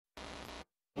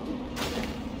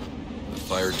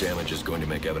Fire damage is going to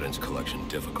make evidence collection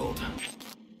difficult.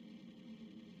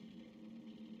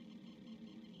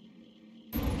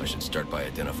 I should start by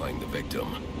identifying the victim.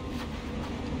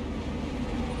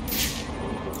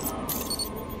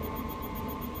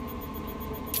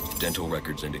 Dental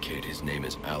records indicate his name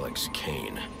is Alex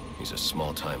Kane. He's a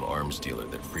small-time arms dealer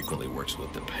that frequently works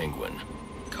with the Penguin.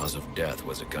 Cause of death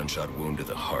was a gunshot wound to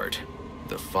the heart.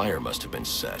 The fire must have been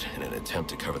set in an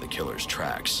attempt to cover the killer's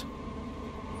tracks.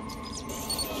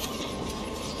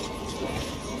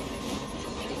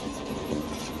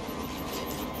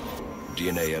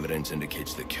 DNA evidence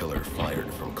indicates the killer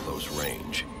fired from close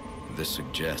range. This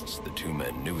suggests the two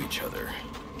men knew each other.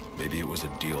 Maybe it was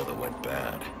a deal that went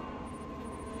bad.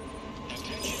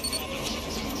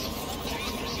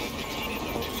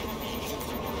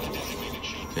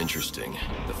 Interesting.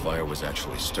 The fire was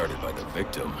actually started by the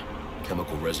victim.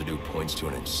 Chemical residue points to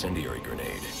an incendiary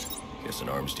grenade. Guess an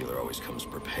arms dealer always comes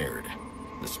prepared.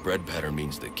 The spread pattern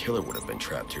means the killer would have been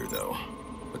trapped here, though.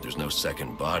 But there's no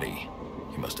second body.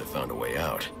 He must have found a way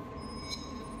out.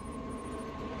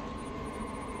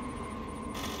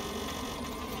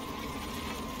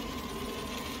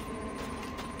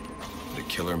 The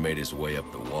killer made his way up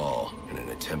the wall in an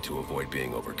attempt to avoid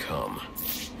being overcome.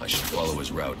 I should follow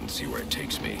his route and see where it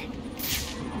takes me.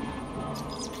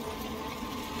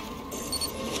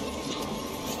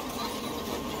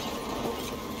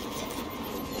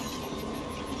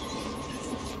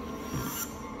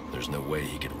 There's no way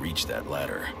he could reach that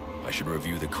ladder. I should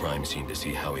review the crime scene to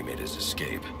see how he made his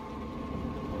escape.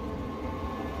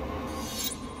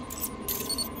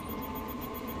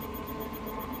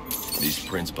 These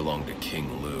prints belong to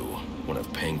King Lou, one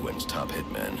of Penguin's top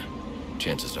hitmen.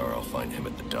 Chances are I'll find him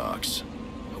at the docks.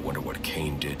 I wonder what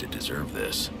Kane did to deserve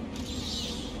this.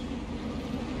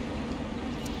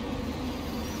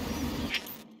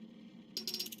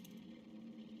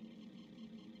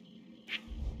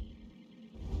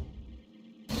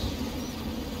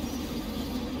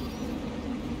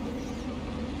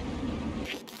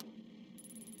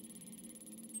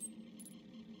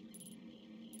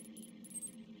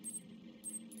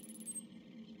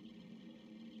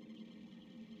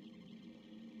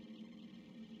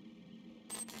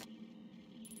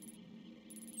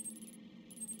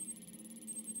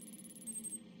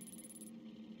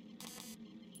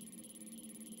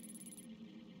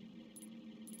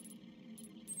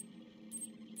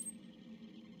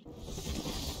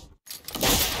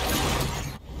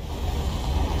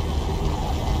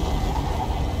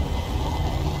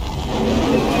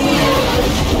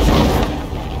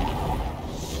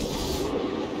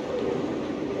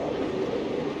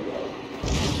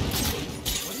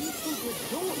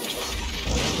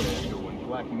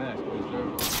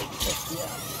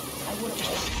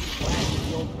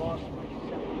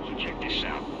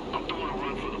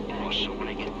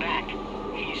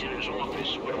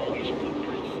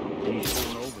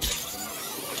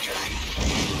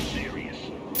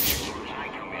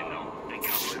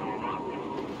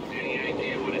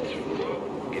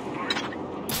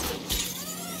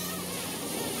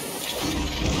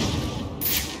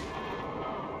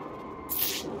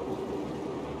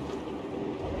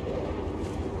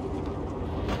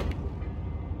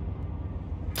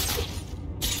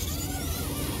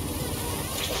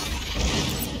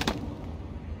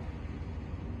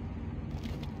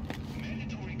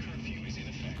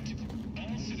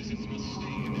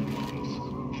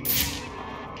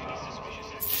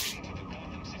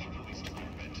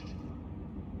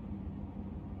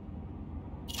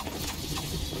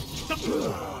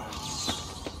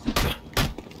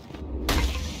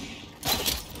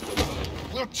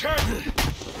 Lieutenant!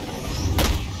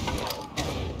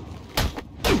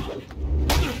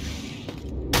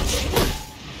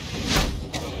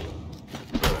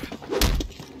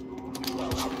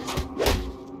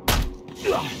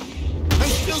 I'm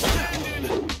still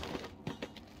standing!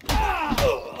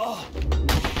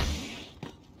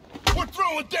 We're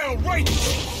throwing down right!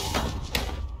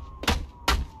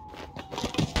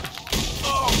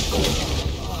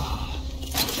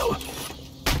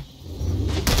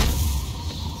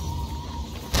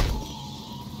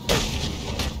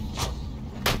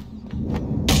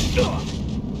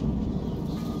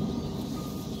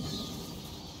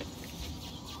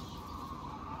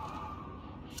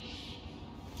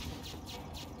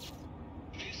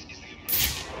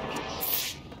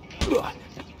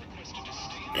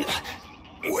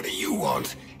 What do you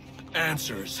want?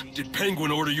 Answers. Did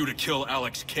Penguin order you to kill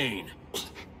Alex Kane?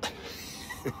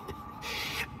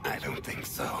 I don't think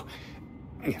so.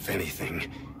 If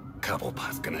anything,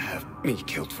 Cobblepot's gonna have me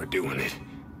killed for doing it.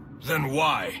 Then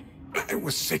why? I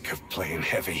was sick of playing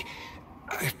heavy.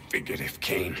 I figured if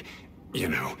Kane you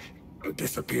know,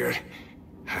 disappeared,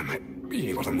 I might be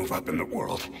able to move up in the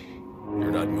world.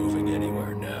 You're not moving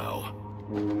anywhere now.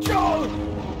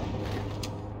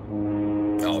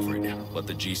 Alfred, let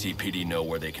the GCPD know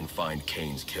where they can find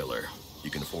Kane's killer. You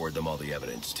can forward them all the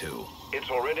evidence, too. It's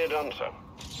already done, sir.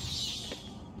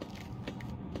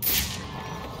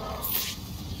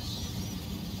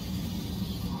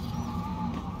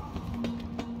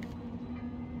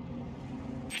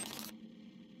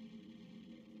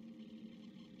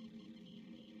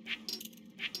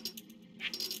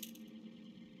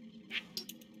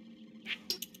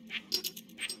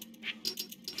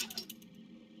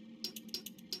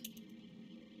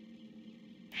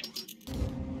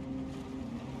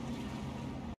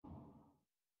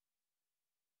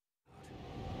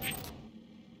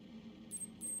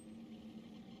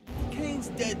 Kane's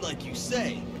dead like you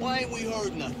say. Why ain't we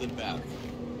heard nothing about it?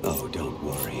 Oh, don't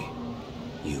worry.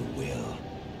 You will.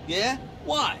 Yeah?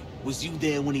 Why? Was you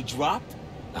there when he dropped?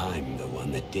 I'm the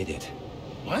one that did it.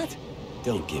 What?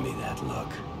 Don't give me that look.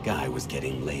 Guy was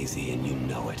getting lazy and you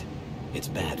know it. It's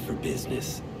bad for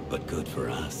business, but good for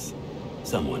us.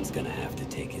 Someone's gonna have to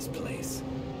take his place.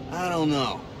 I don't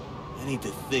know. I need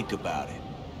to think about it.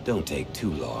 Don't take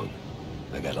too long.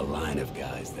 I got a line of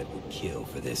guys that would kill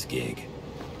for this gig.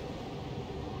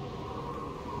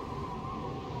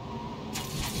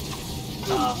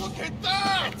 Oh, look at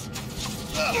that!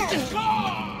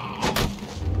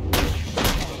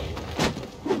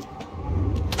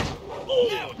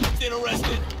 Now it's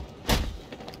interested.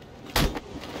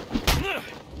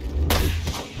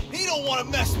 He don't want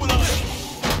to mess with us.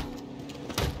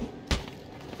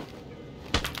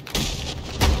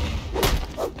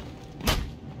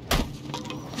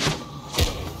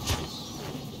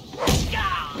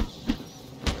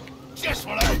 Just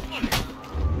what I wanted.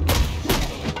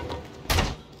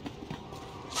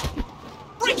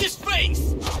 Break his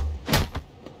face!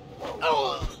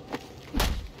 Oh!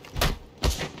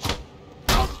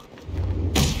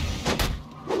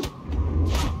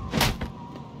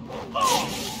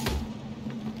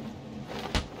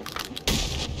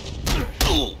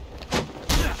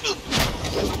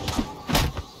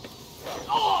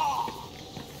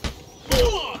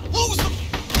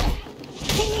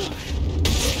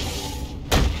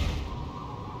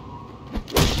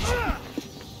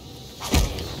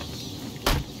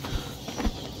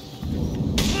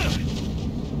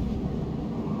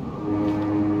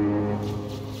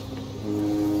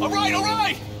 All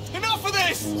right! Enough of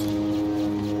this!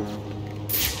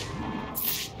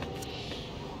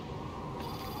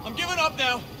 I'm giving up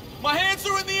now. My hands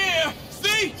are in the air.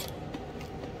 See?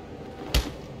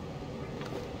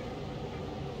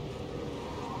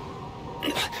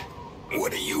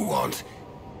 What do you want?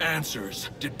 Answers.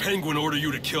 Did Penguin order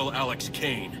you to kill Alex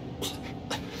Kane?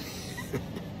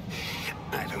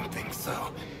 I don't think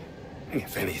so.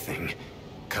 If anything,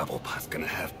 Cobblepot's gonna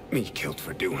have me killed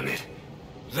for doing it.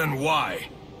 Then why?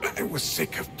 I was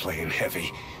sick of playing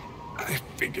heavy. I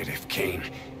figured if Kane,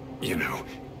 you know,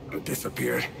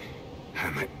 disappeared, I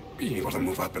might be able to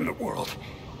move up in the world.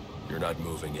 You're not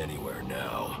moving anywhere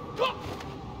now.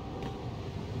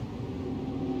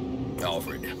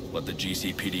 Alfred, let the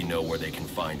GCPD know where they can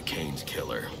find Kane's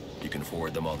killer. You can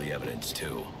forward them all the evidence,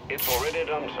 too. It's already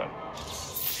done, sir.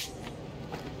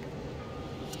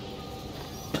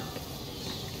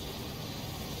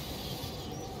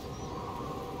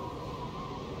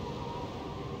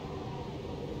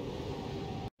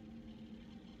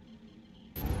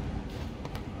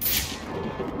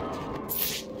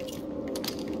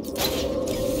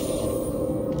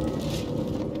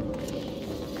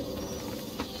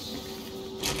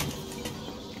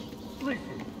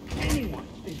 Listen, anyone,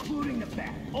 including the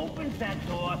bat, opens that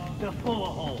door, they're full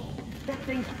of holes. That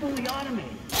thing's fully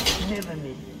automated. Never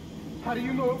miss it. How do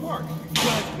you know it works?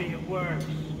 Trust me, it works.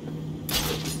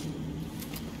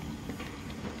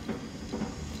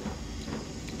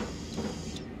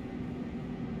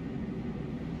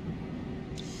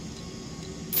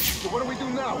 So what do we do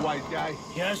now, wise guy?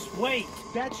 Just wait.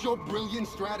 That's your brilliant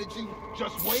strategy?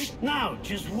 Just wait? No,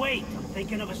 just wait. I'm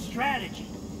thinking of a strategy.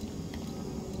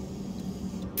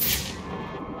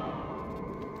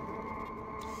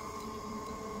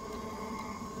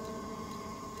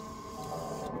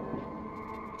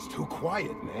 It's too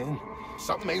quiet, man.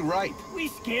 Something ain't right. We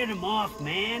scared him off,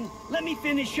 man. Let me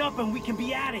finish up and we can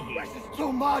be out of here. This is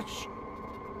too much.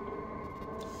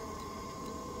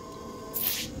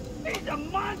 He's a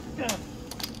monster!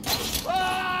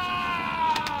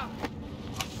 Ah!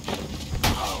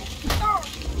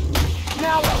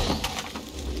 Now!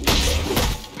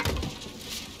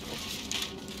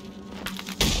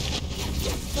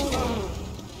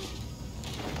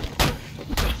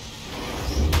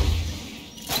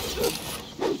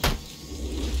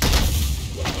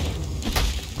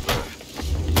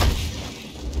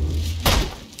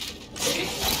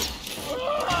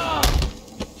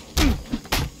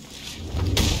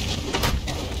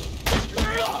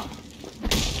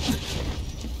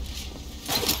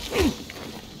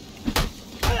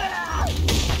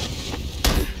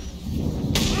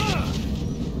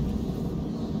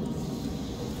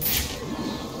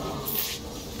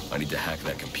 I need to hack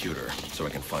that computer so I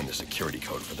can find the security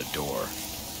code for the door.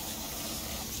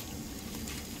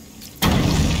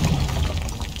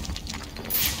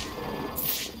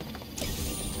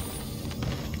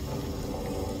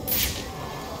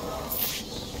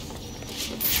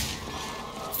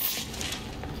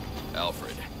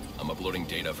 Alfred, I'm uploading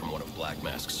data from one of Black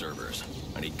Mask's servers.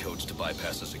 I need codes to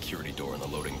bypass the security door in the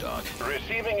loading dock.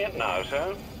 Receiving it now,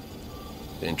 sir.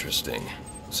 Interesting.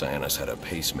 Sionis had a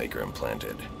pacemaker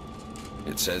implanted.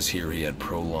 It says here he had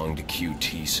prolonged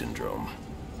QT syndrome.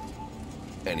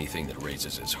 Anything that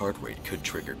raises his heart rate could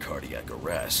trigger cardiac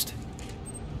arrest.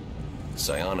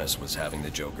 Sionis was having the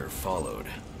Joker followed.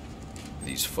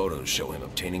 These photos show him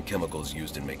obtaining chemicals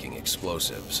used in making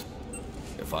explosives.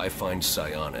 If I find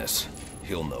Sionis,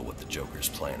 he'll know what the Joker's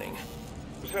planning.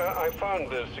 Sir, I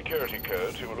found the security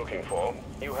codes you were looking for.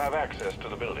 You have access to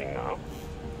the building now.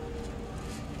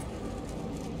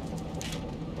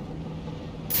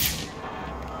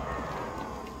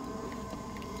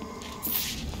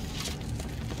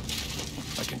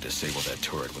 I can disable that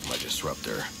turret with my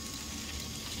disruptor.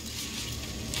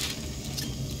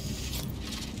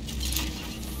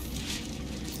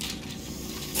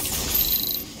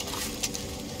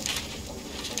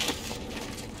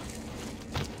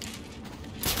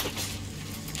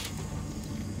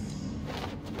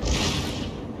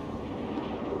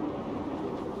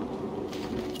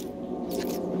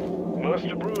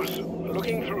 Master Bruce,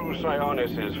 looking through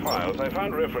Sionis' files, I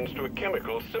found reference to a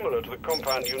chemical similar to the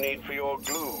compound you need for your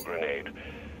glue grenade.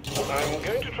 I'm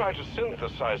going to try to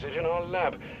synthesize it in our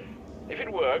lab. If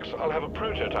it works, I'll have a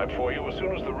prototype for you as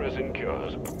soon as the resin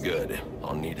cures. Good.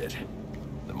 I'll need it.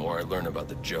 The more I learn about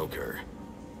the Joker,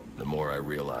 the more I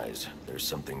realize there's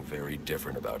something very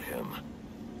different about him.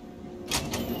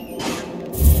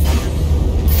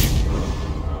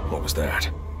 What was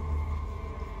that?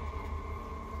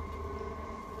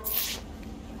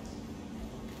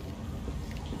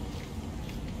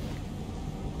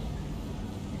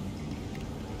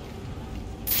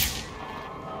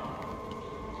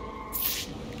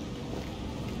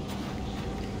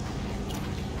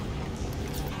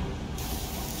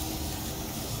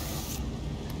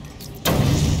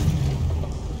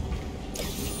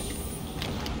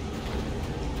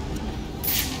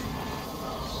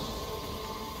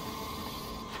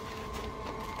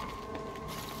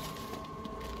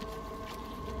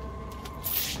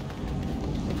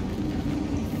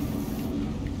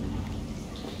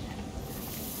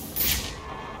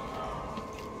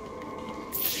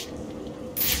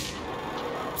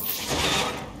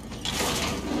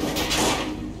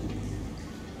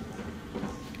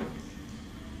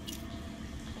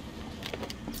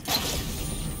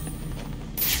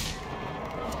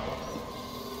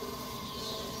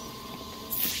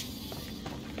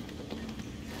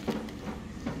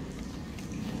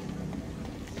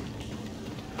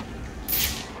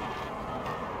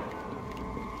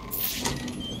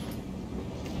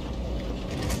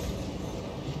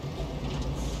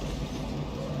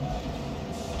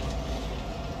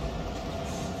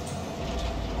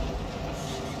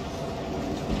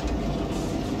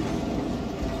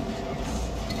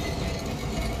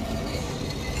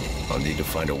 I'll need to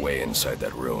find a way inside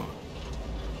that room.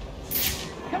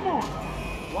 Come on!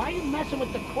 Why are you messing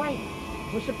with the crate?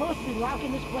 We're supposed to be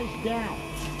locking this place down.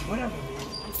 Whatever.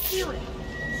 I'm serious.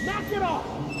 Knock it off!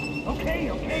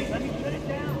 Okay, let me shut it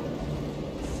down.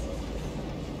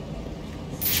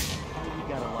 You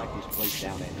gotta lock this place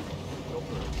down and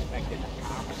Joker expecting the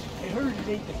cops. I heard it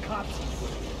ain't the cops he's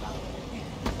worried about.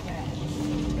 Bad.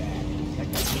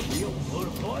 Like that's a real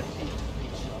motorboard?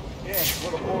 Yeah,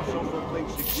 well, the boss also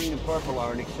thinks that green and purple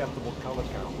are an acceptable color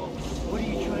combo. What are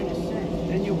you trying to say?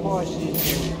 Then your boss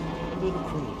is a little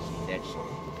crazy, that's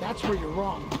all. That's where you're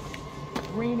wrong.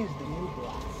 Green is the new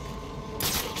black.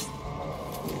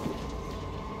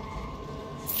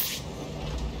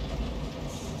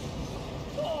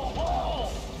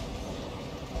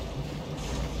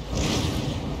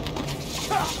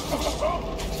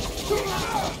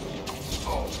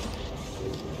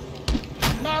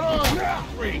 Not on!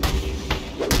 Free!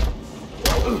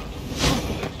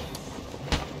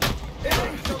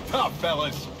 Tough,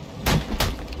 fellas.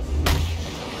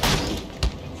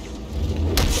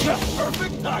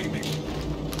 Perfect timing.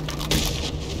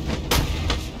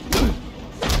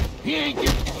 He ain't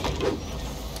get...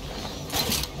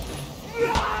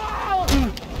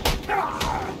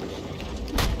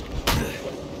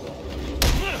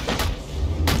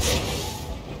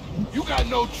 You got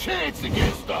no chance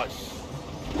against us.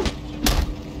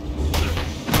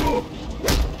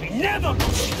 Never!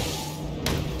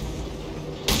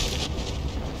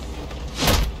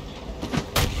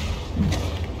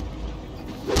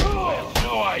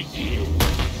 right here.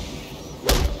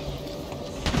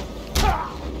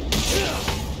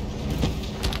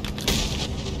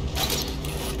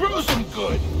 Bruise him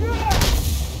good.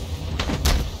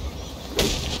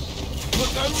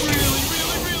 Look, I'm really.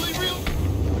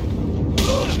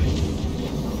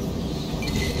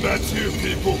 That's him,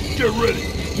 people. Get ready.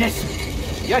 Yes,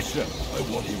 sir. Yes, sir. I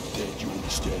want him dead, you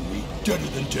understand me? Deader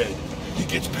than dead. He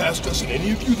gets past us, and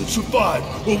any of you that survive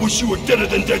will wish you were deader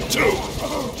than dead, too!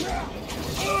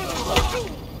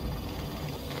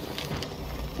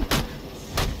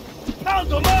 Pound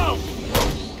them out!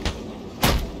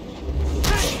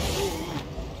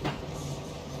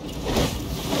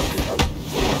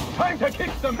 Time to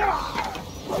kick them!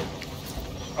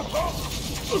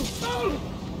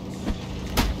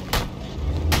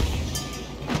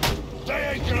 They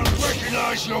ain't gonna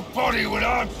recognize your body when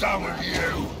I'm done with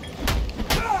you!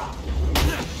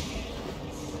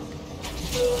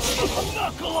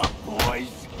 Knuckle up, boys!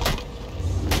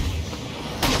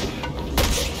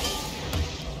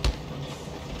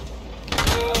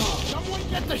 Someone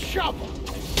get the shovel!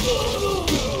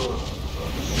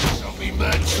 Don't be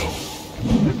mental!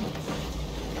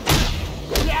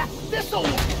 Yeah, this'll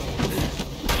work!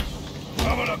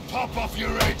 I'm gonna pop off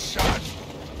your head, son!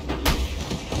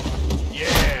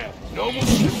 Yeah, no more.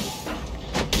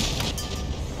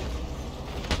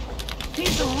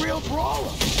 He's a real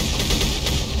brawler!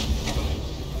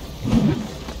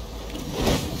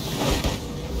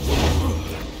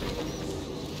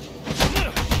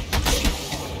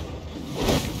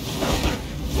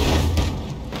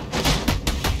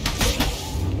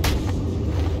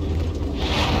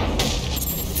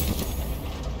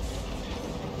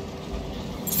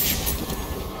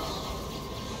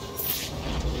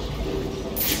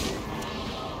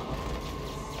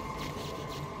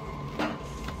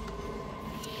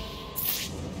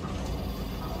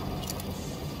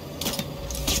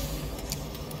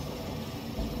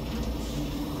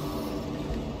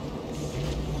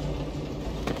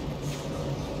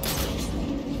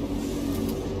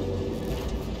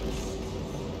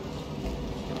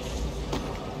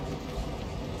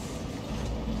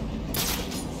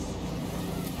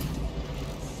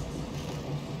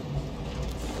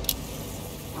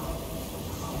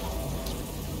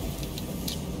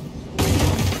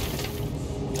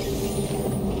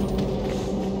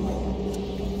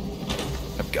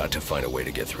 Got to find a way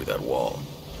to get through that wall.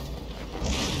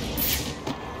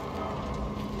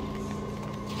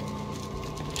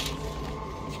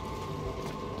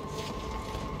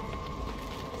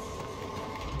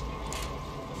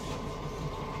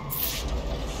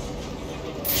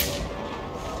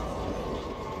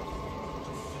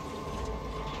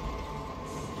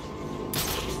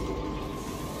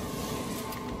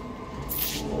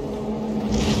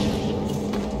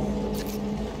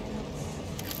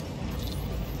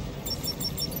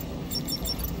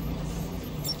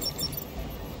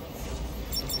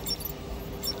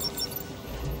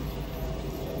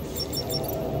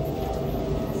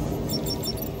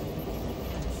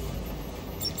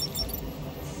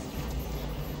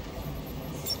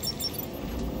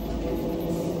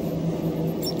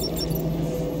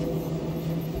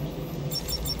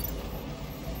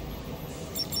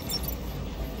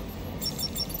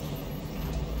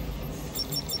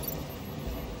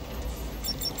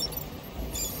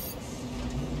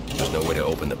 There's no way to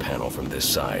open the panel from this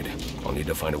side. I'll need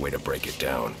to find a way to break it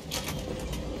down.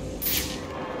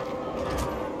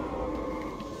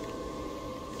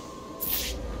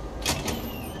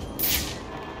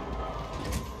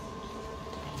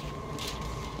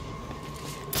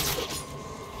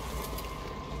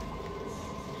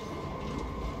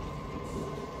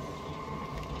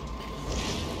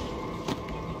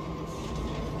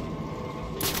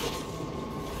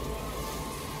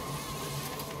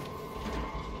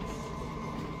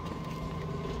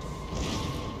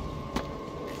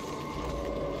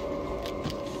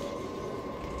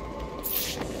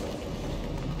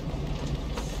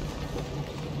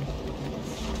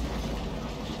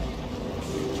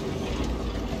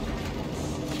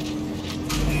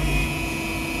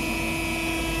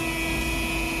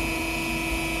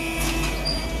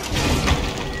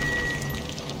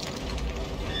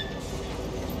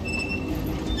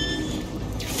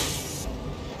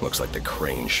 Looks like the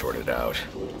crane shorted out.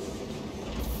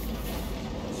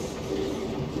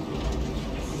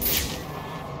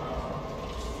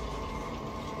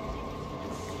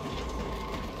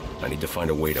 I need to find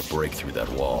a way to break through that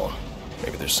wall.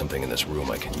 Maybe there's something in this room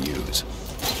I can use.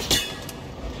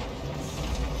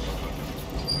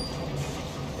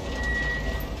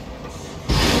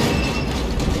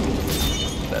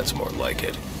 That's more like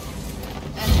it.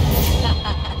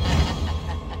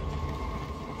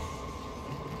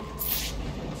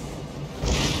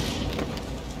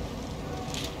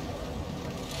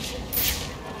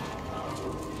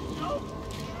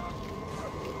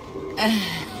 Who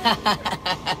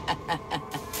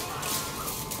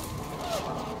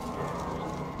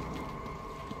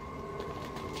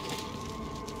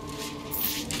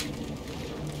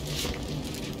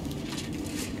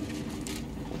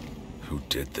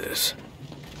did this?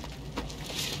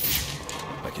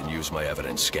 I can use my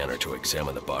evidence scanner to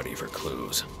examine the body for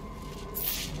clues.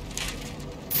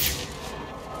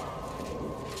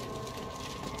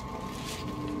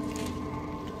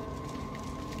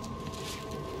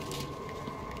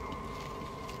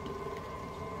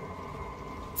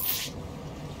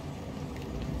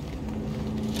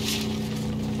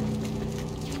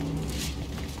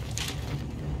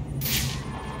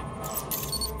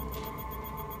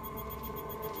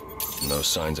 No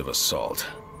signs of assault.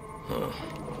 Huh.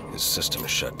 His system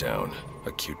is shut down.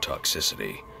 Acute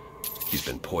toxicity. He's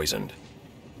been poisoned.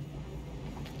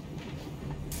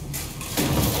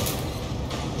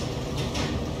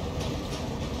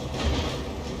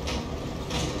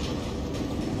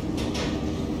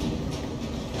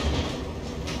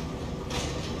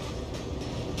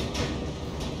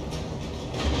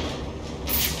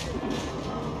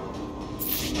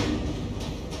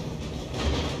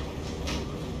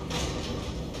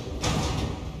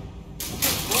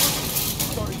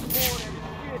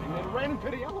 To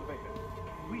the elevator.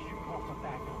 We should call for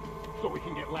backup. So we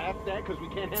can get laughed at because we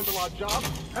can't handle our job?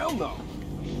 Hell no.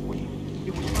 Wait,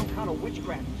 it was some kind of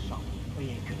witchcraft or something. We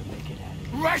ain't gonna make it at it.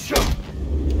 Rush him!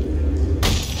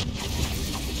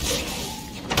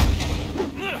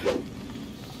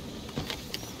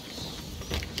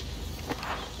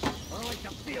 I like to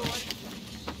feel it.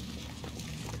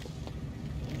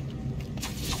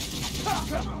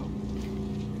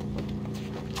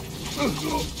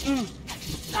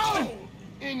 No!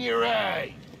 In your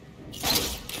eye!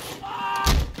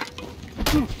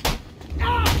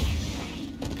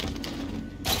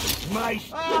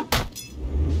 Mice!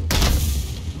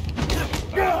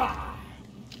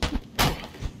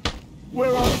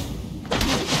 Where are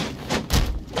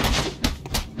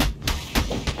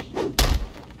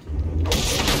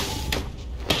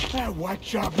That white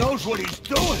chop knows what he's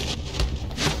doing!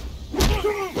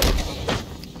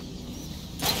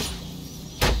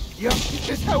 Yep, is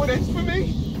this how it ends for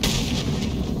me?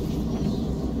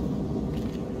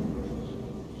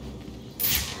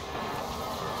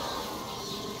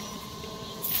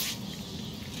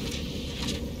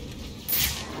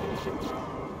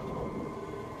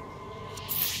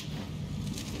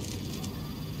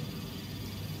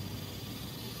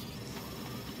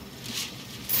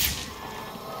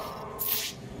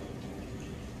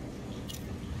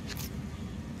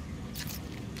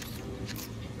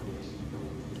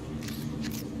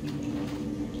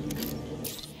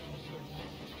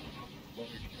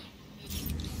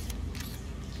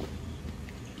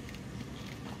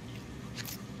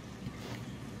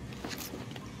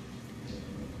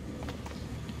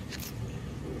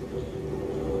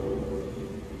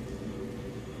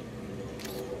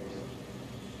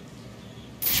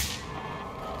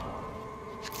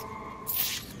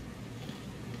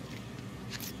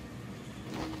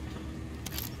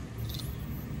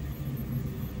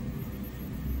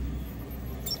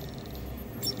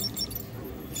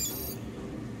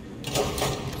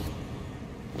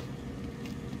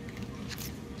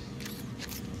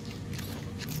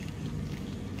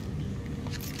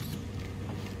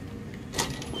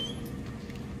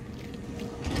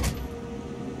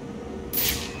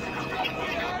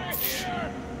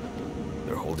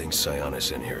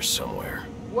 Sionis in here somewhere.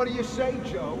 What do you say,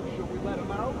 Joe? Should we let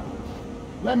him out?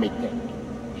 Let me think.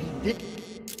 He did...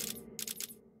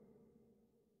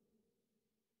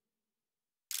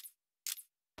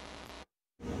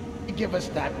 give us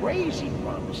that raise he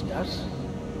promised us.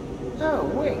 Oh,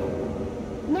 wait.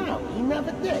 No, he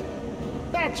never did.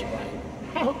 That's right.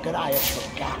 How could I have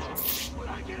forgotten? When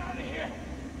I get out of here,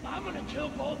 I'm gonna kill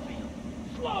both of you.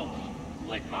 Slowly,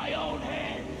 with my own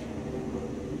hands.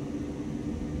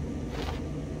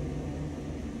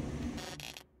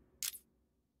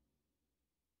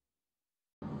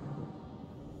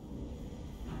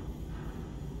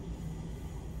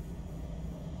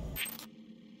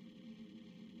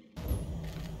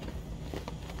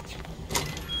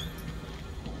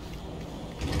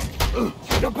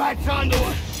 The bat's onto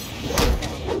us!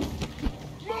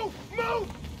 Move! Move!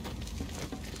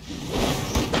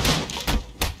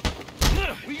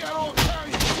 We got all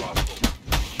kinds of muscle.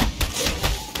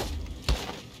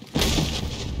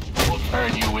 We'll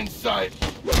turn you inside.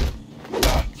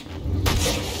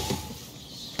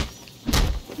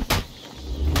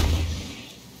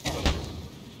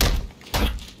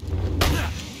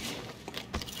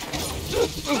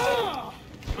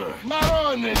 Not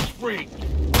on this freak!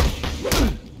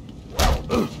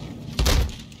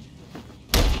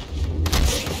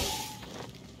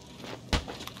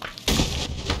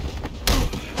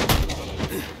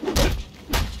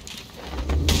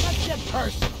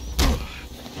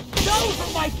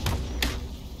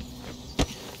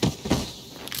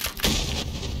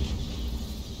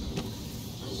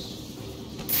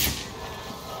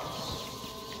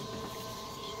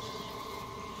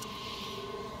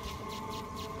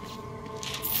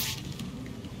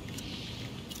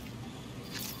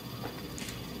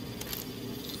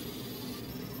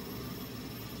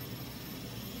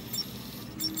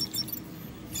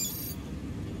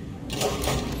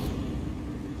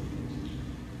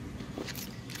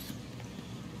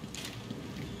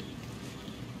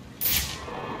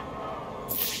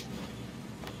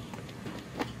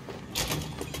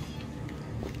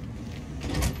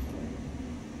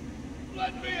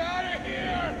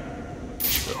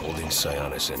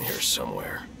 Sionis in here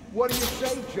somewhere. What do you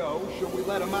say, Joe? Should we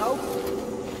let him out?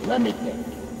 Let me think.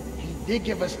 He did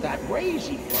give us that raise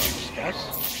he promised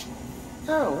us.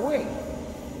 Oh, wait.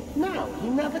 No, he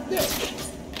never did.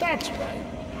 That's right.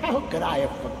 How could I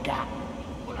have forgotten?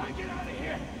 When I get out of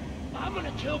here, I'm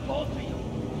gonna kill both of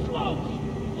you. Slowly,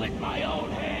 with my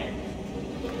own hands.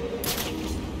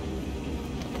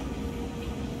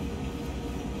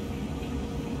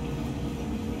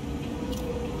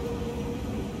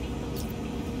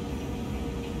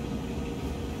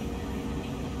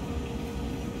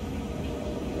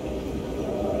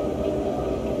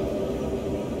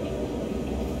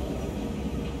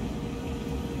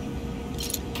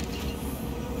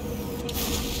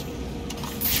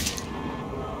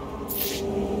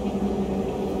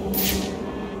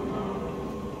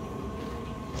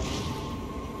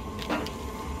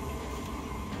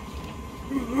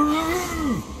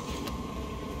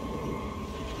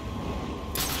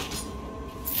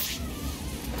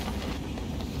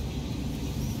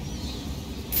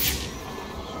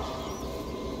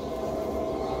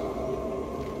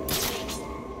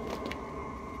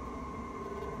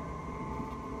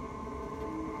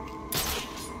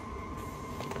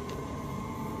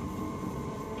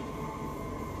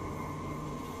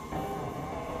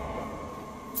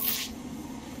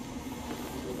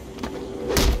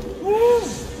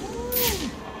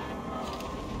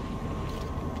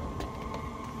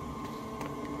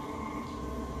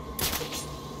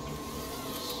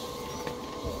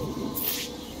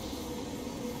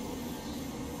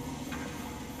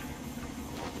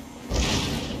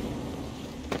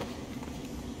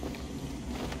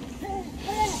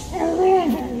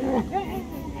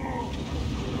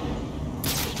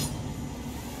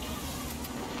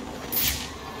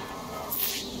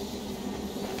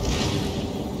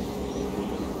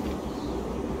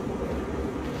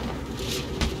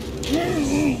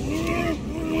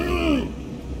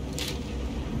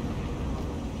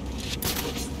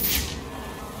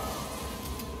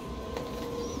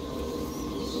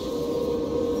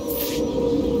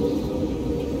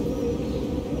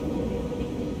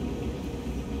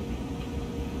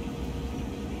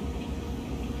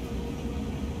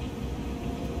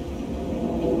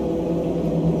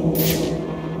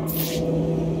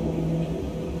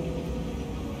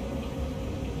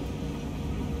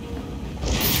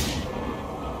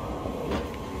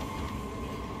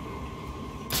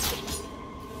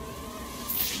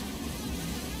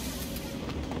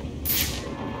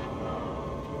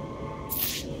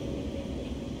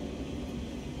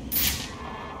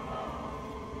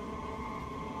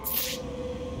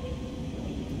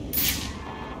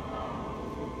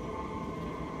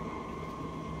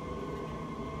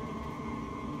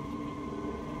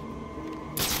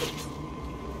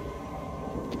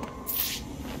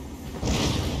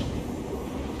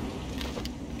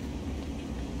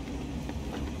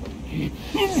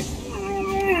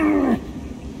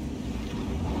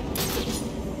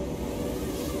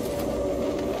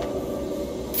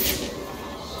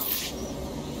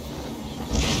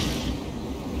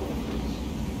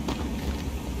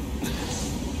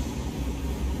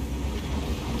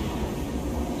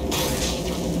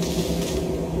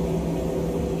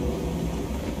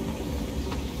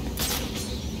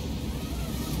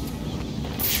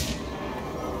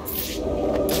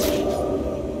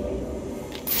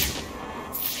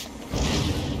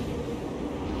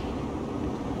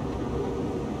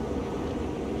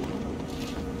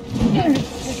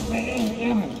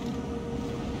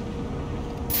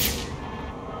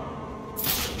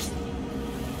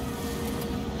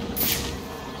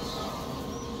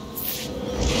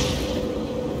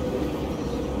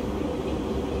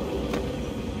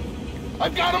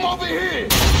 I've got him over here!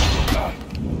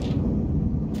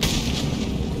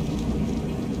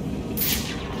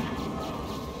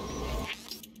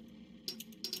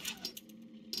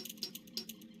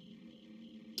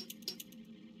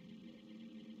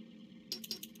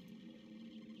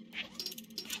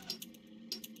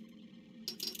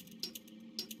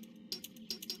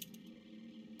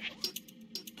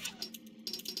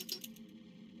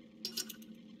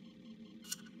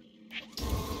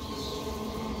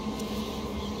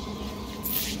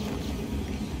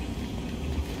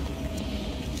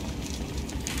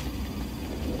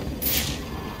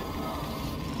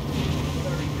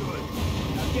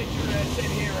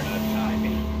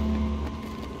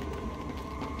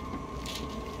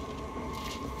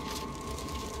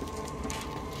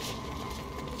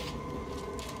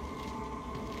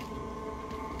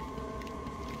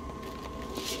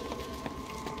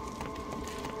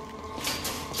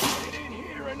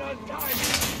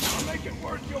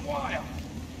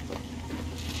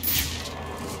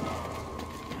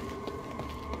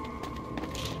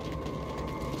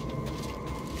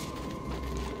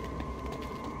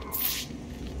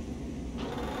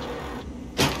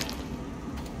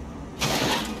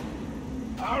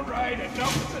 right,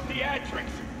 enough of the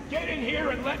theatrics. Get in here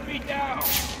and let me down.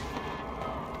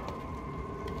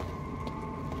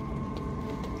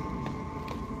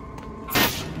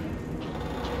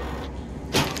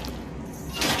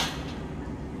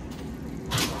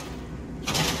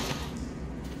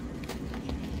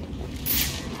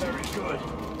 Very good.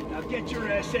 Now get your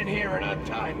ass in here and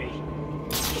untie me.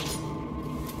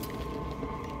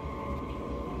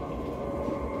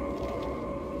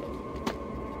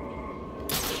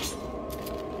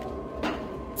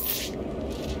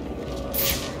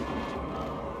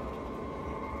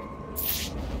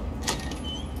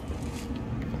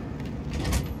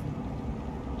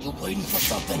 You waiting for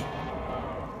something?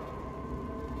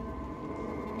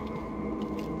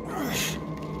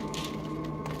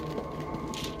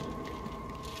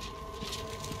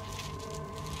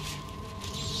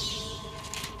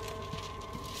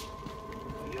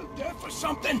 You there for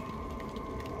something?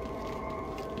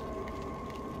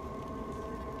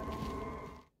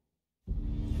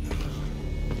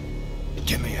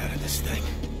 Get me out of this thing.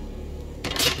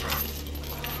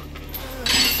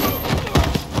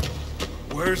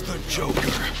 Where's the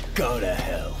Joker? Go to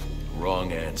hell.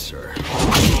 Wrong answer.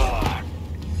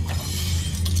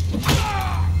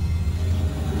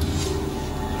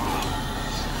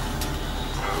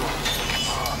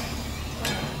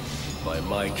 By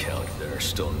my count, there are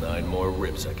still 9 more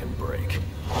ribs I can break.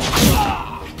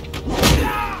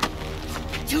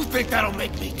 Do you think that'll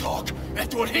make me talk?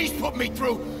 After what he's put me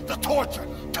through, the torture,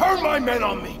 turned my men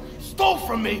on me, stole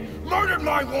from me, murdered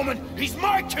my woman, he's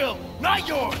my kill, not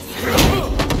yours!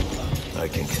 I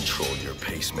can control your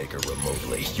pacemaker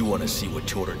remotely. You want to see what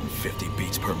 250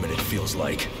 beats per minute feels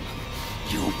like?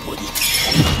 You wouldn't.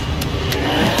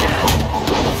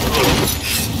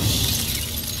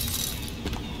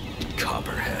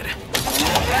 Copperhead.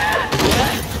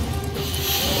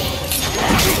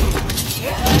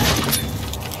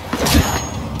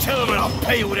 Tell him and I'll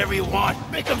pay you whatever you want.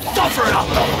 Make him suffer and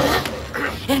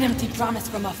I'll... An empty promise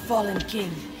from a fallen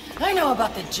king. I know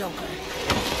about the Joker.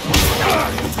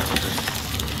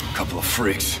 Couple of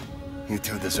freaks. You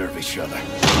two deserve each other.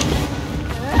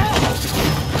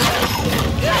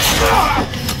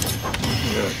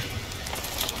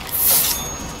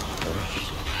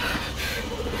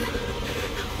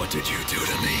 What did you do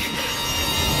to me?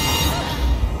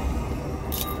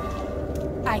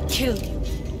 I killed you.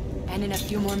 And in a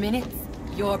few more minutes,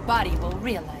 your body will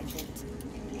realize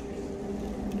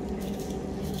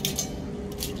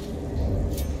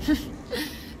it.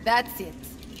 That's it.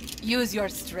 Use your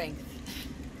strength.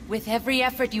 With every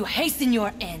effort, you hasten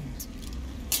your end.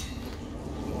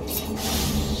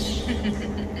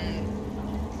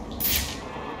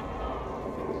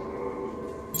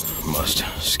 Must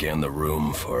scan the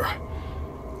room for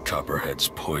Copperhead's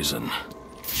poison.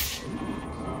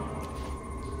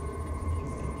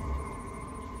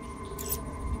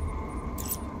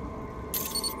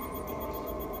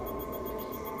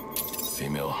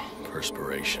 Female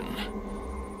perspiration.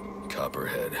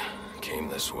 Copperhead came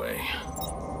this way.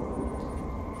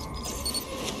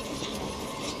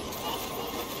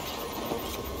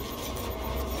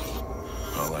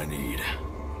 All I need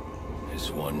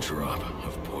is 1 drop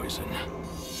of poison.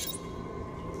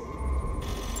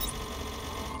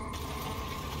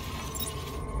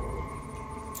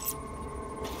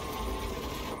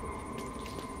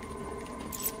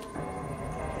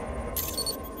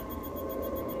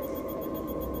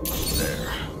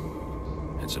 There.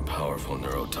 It's a powerful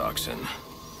neurotoxin.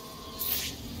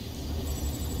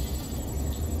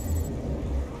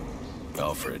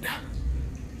 Alfred,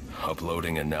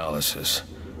 uploading analysis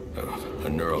of a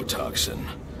neurotoxin.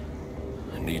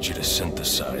 I need you to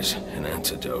synthesize an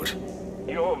antidote.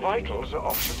 Your vitals are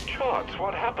off the charts.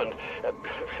 What happened?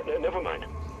 Never mind.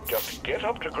 Just get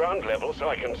up to ground level so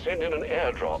I can send in an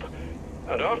airdrop.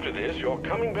 And after this, you're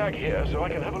coming back here so I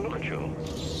can have a look at you.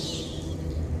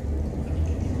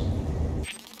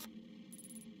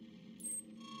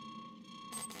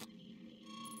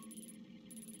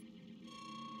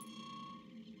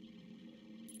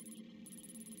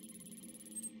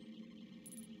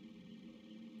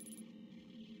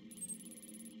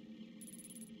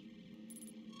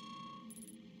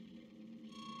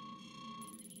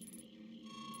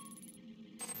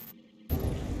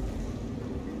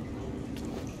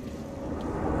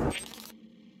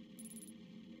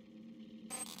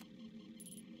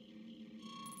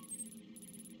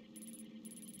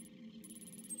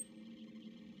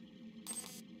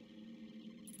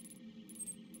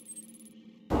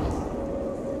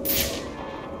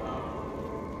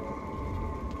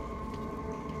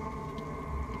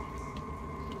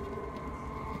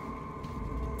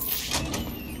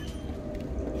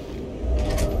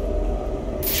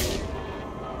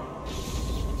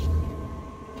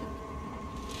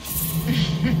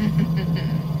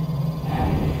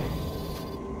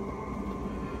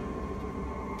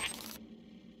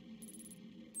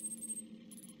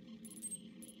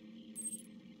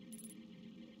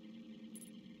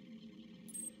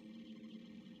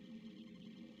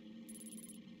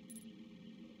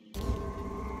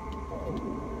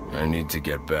 I need to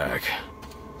get back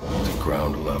to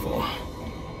ground level.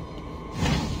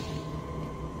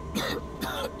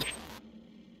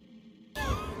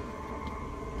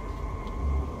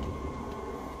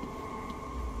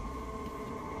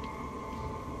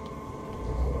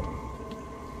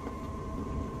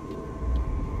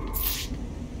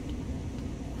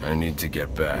 I need to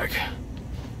get back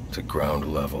to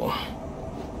ground level.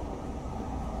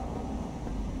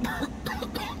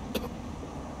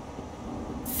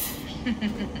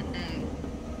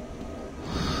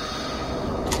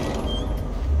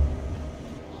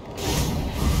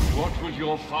 What would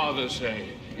your father say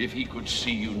if he could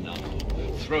see you now,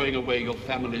 throwing away your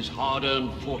family's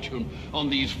hard-earned fortune on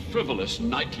these frivolous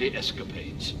nightly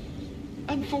escapades?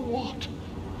 And for what?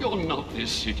 You're not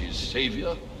this city's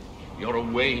savior. You're a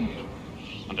Wayne,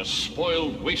 and a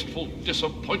spoiled, wasteful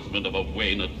disappointment of a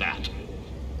Wayne at that.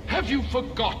 Have you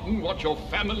forgotten what your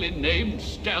family name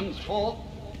stands for?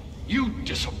 You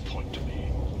disappoint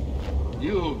me.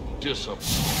 You disappoint.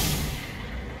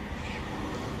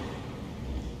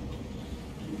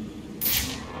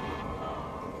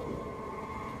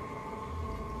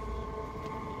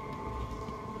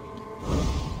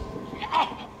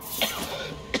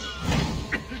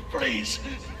 Please,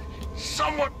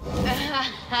 someone...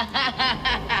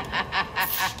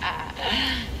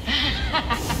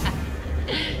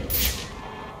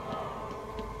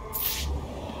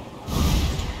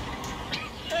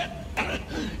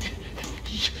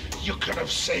 You could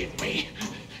have saved me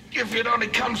if you'd only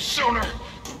come sooner.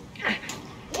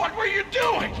 What were you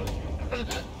doing?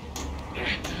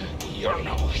 You're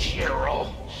no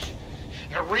hero.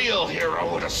 A real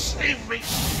hero would have saved me.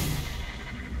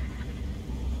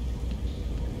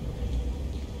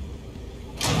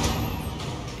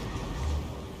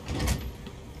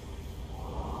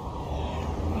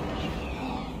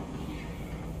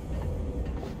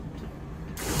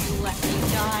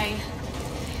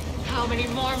 How many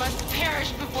more must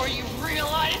perish before you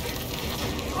realize?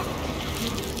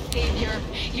 Savior,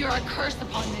 you're a curse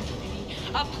upon this city,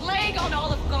 a plague on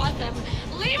all of Gotham.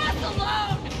 Leave us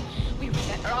alone! We were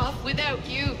better off without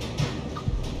you.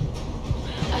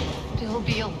 I'd still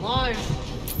be alive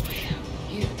without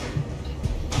you.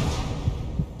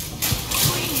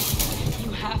 Please,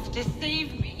 you have to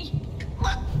save me.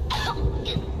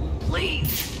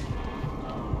 Please.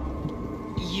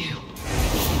 You.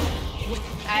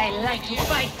 I like you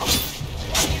fight.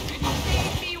 You can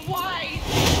save me. Why?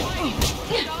 Why did you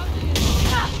stop it?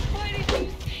 Why did you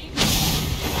save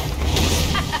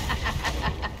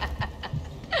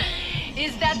me?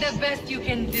 Is that the best you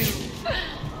can do?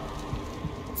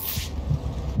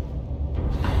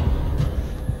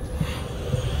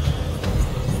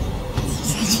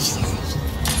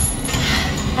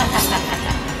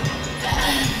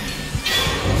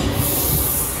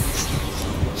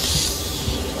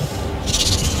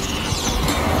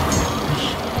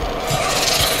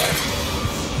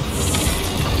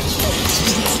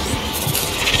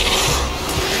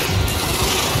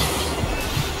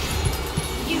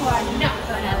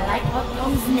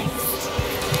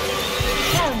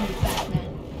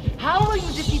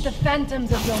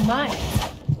 Phantoms of your mind.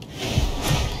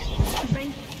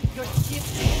 Strength, your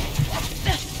gift.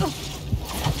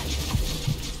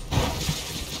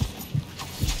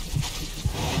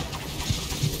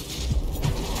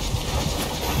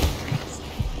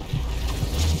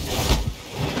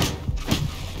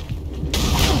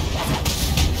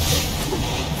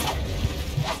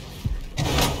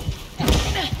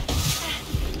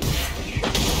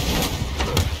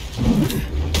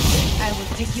 I will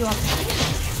dig you up.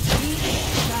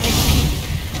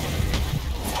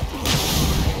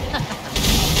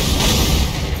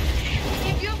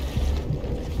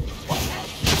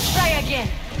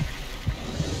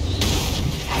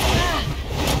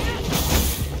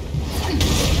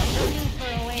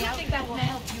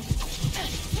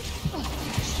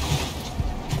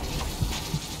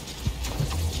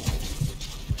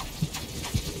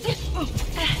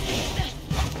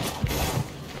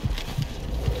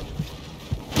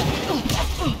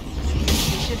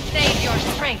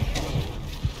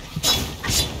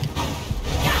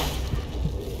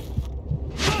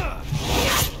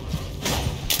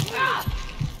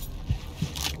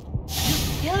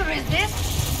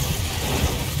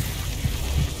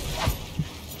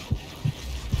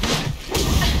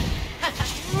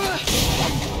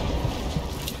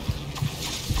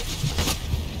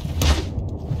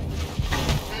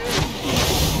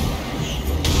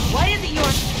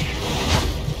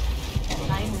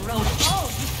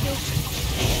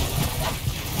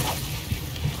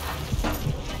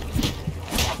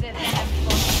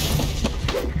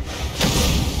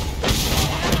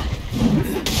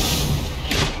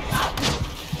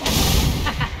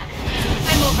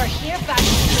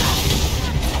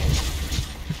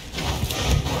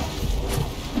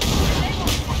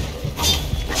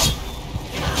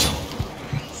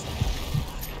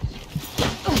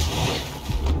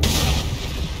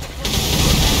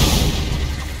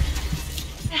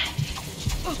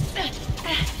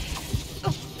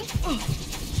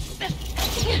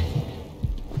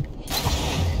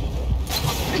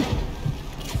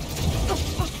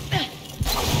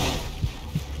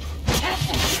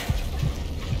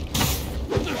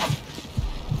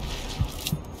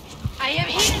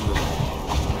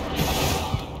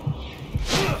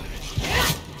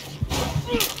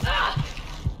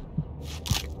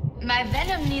 My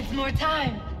venom needs more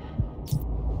time.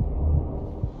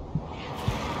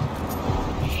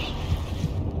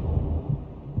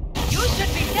 You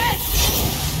should be dead!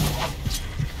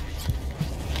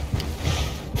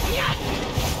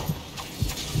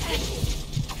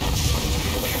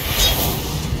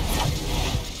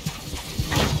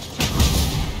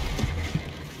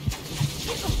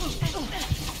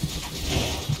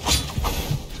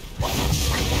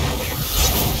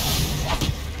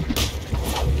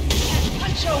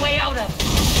 Punch your way out of.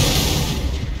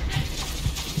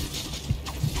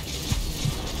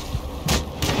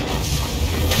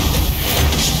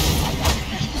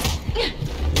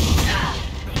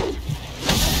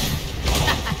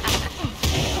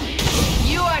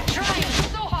 You are trying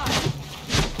so hard.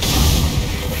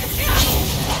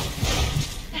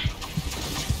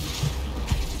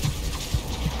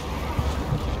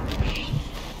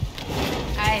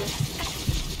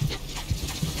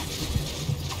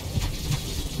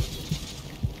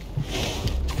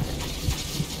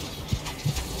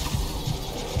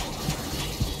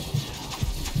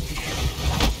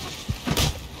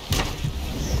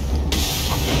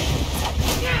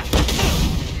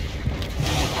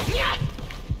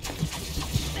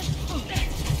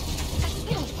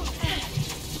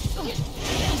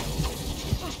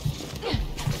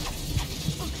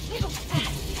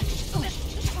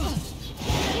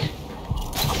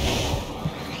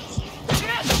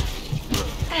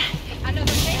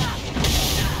 Another chaos.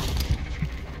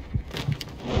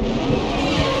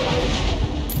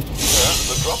 Sir,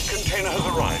 the drop container has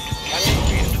arrived. Can you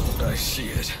see it? I see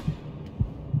it.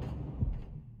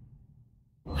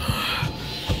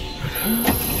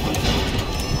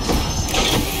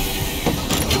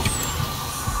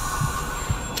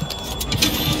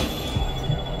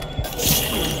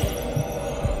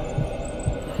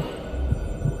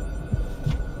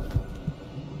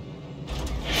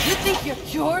 You think you're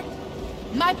cured?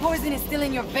 My poison is still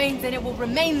in your veins and it will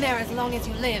remain there as long as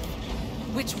you live.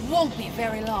 Which won't be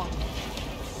very long.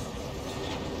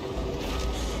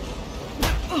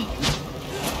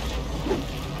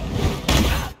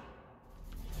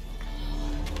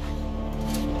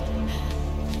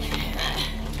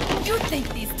 You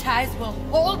think these ties will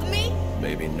hold me?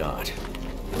 Maybe not.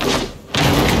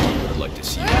 I'd like to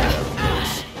see you get out of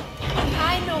this.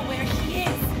 I know where he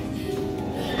is.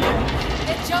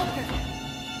 The Joker.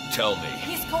 Tell me.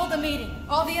 He's called a meeting.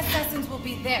 All the assassins will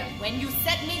be there. When you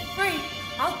set me free,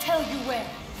 I'll tell you where.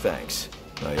 Thanks.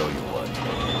 I owe you one.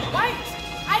 Wait!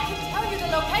 I can tell you the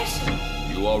location.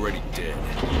 You already did.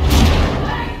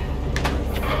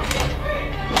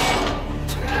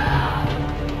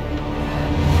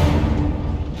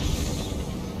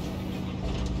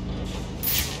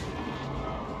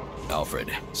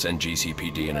 Alfred, send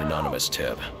GCPD an anonymous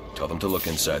tip. Tell them to look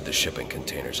inside the shipping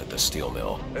containers at the steel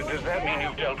mill. Does that mean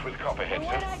you've dealt with Copperhead,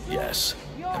 sir? Yes,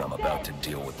 and I'm about to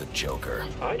deal with the Joker.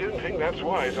 I don't think that's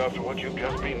wise after what you've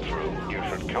just been through. You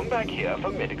should come back here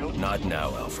for medical... Not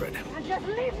now, Alfred. And just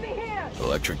leave me here!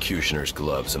 Electrocutioner's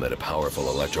gloves emit a powerful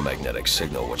electromagnetic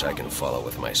signal which I can follow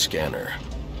with my scanner.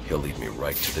 He'll lead me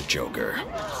right to the Joker.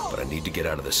 But I need to get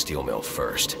out of the steel mill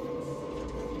first.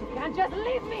 You can't just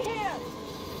leave me here!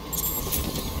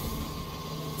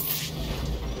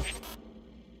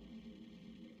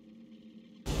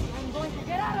 I'm going to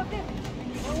get out of this!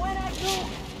 And when I do,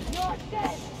 you're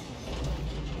dead!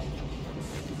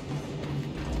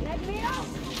 Let me out!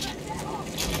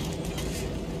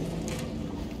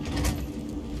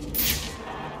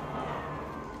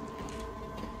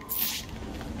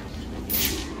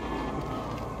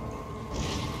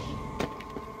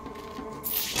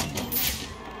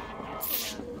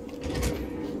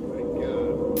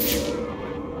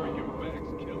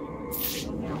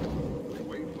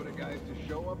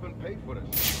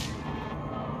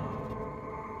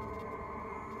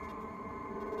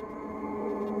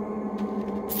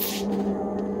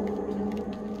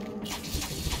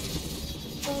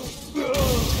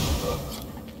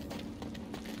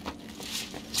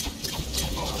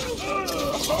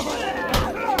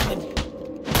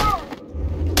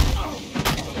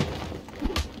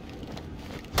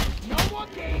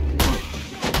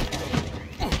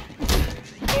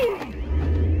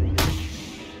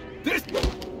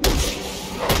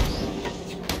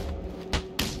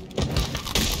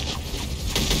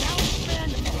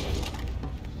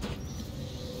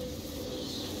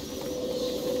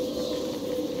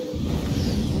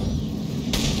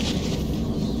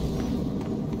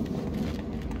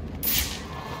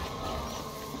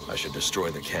 I should destroy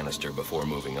the canister before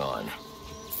moving on.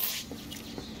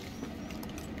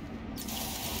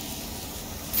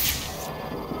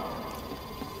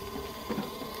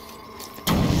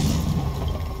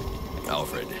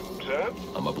 Alfred. Sir?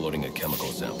 I'm uploading a chemical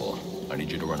sample. I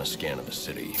need you to run a scan of the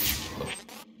city. Look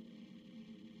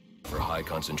for high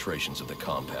concentrations of the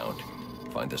compound.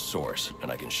 Find the source, and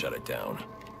I can shut it down.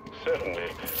 Certainly.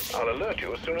 I'll alert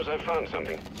you as soon as I've found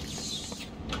something.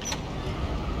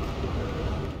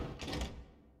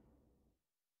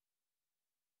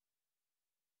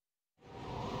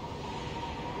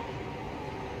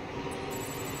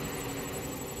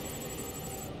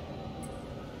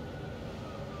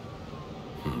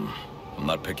 I'm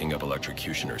not picking up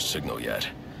electrocutioner's signal yet.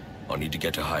 I'll need to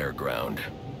get to higher ground.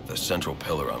 The central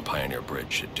pillar on Pioneer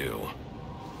Bridge should do.